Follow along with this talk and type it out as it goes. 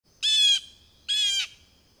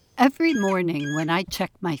Every morning when I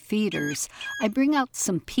check my feeders, I bring out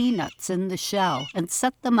some peanuts in the shell and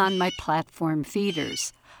set them on my platform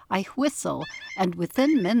feeders. I whistle, and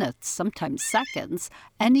within minutes, sometimes seconds,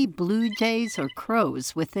 any blue jays or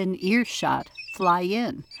crows within earshot fly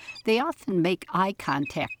in. They often make eye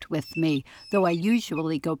contact with me, though I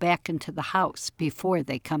usually go back into the house before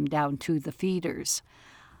they come down to the feeders.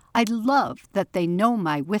 I love that they know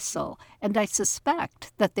my whistle, and I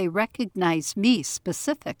suspect that they recognize me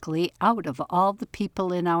specifically out of all the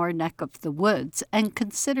people in our neck of the woods and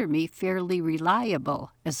consider me fairly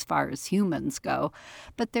reliable as far as humans go.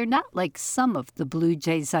 But they're not like some of the blue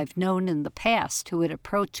jays I've known in the past who would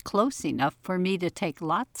approach close enough for me to take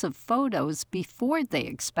lots of photos before they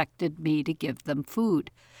expected me to give them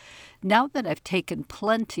food. Now that I've taken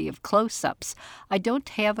plenty of close-ups, I don't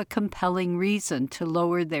have a compelling reason to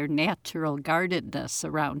lower their natural guardedness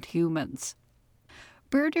around humans.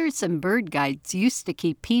 Birders and bird guides used to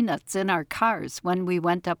keep peanuts in our cars when we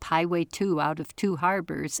went up Highway 2 out of Two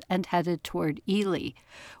Harbors and headed toward Ely.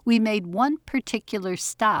 We made one particular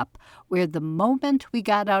stop where the moment we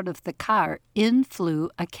got out of the car, in flew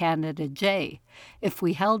a Canada jay. If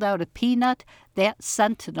we held out a peanut, that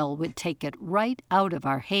sentinel would take it right out of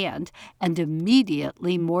our hand, and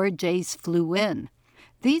immediately more jays flew in.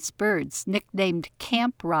 These birds, nicknamed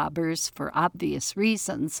camp robbers for obvious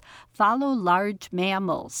reasons, follow large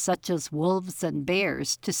mammals such as wolves and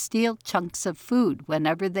bears to steal chunks of food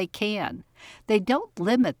whenever they can. They don't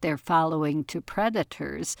limit their following to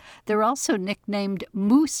predators. They're also nicknamed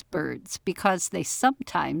moose birds because they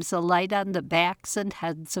sometimes alight on the backs and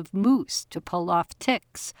heads of moose to pull off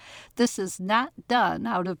ticks. This is not done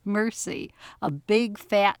out of mercy. A big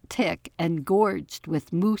fat tick engorged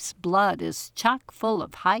with moose blood is chock full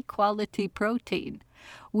of high-quality protein.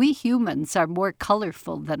 We humans are more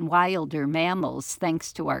colorful than wilder mammals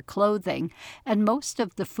thanks to our clothing, and most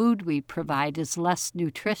of the food we provide is less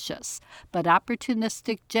nutritious, but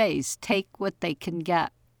opportunistic jays take what they can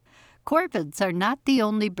get. Corvids are not the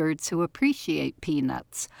only birds who appreciate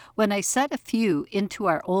peanuts. When I set a few into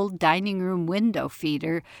our old dining room window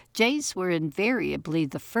feeder, jays were invariably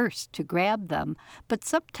the first to grab them, but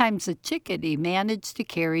sometimes a chickadee managed to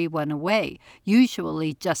carry one away,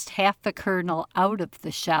 usually just half a kernel out of the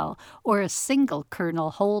shell or a single kernel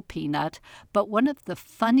whole peanut. But one of the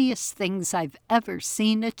funniest things I've ever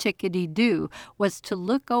seen a chickadee do was to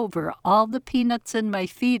look over all the peanuts in my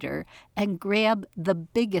feeder and grab the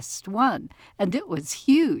biggest one, and it was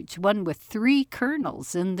huge, one with 3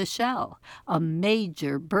 kernels in the shell, a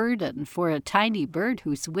major burden for a tiny bird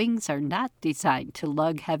whose wings are not designed to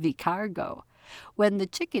lug heavy cargo. When the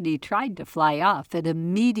chickadee tried to fly off, it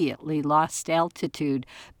immediately lost altitude,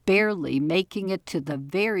 barely making it to the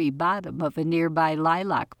very bottom of a nearby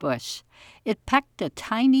lilac bush. It pecked a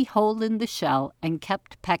tiny hole in the shell and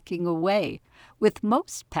kept pecking away. With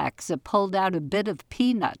most pecks, it pulled out a bit of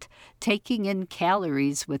peanut, taking in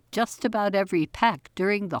calories with just about every peck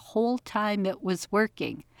during the whole time it was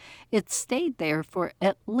working. It stayed there for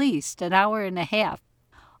at least an hour and a half.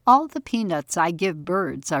 All the peanuts I give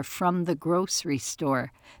birds are from the grocery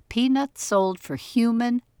store. Peanuts sold for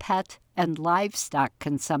human, pet, and livestock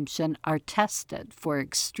consumption are tested for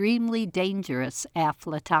extremely dangerous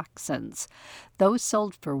aflatoxins. Those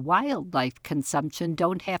sold for wildlife consumption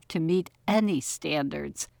don't have to meet any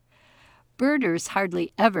standards. Birders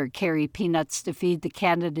hardly ever carry peanuts to feed the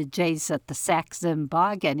Canada jays at the Sax-Zim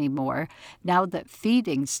Bog anymore, now that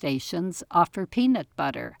feeding stations offer peanut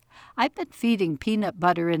butter. I've been feeding peanut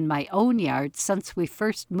butter in my own yard since we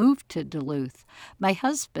first moved to Duluth. My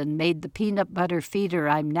husband made the peanut butter feeder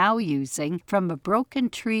I'm now using from a broken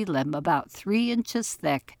tree limb about 3 inches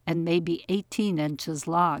thick and maybe 18 inches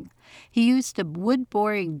long. He used a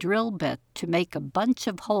wood-boring drill bit to make a bunch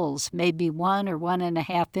of holes maybe 1 or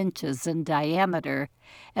 1.5 inches in diameter.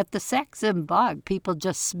 At the Sax-Zim Bog, people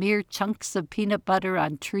just smear chunks of peanut butter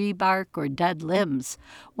on tree bark or dead limbs.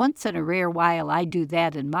 Once in a rare while I do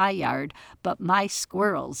that in my yard, but my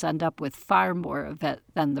squirrels end up with far more of it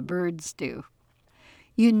than the birds do.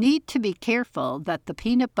 You need to be careful that the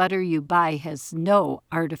peanut butter you buy has no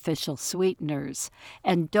artificial sweeteners,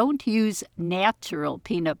 and don't use natural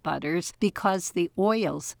peanut butters because the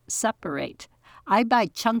oils separate. I buy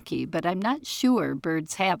chunky, but I'm not sure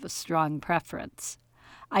birds have a strong preference.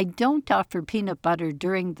 I don't offer peanut butter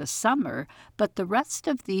during the summer, but the rest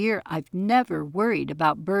of the year I've never worried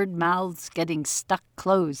about bird mouths getting stuck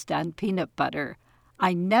closed on peanut butter.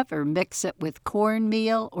 I never mix it with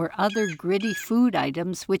cornmeal or other gritty food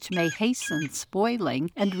items which may hasten spoiling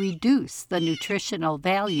and reduce the nutritional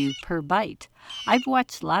value per bite. I've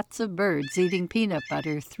watched lots of birds eating peanut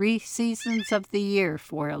butter 3 seasons of the year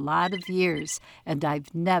for a lot of years, and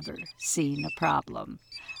I've never seen a problem.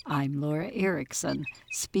 I'm Laura Erickson,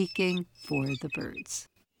 speaking for the birds.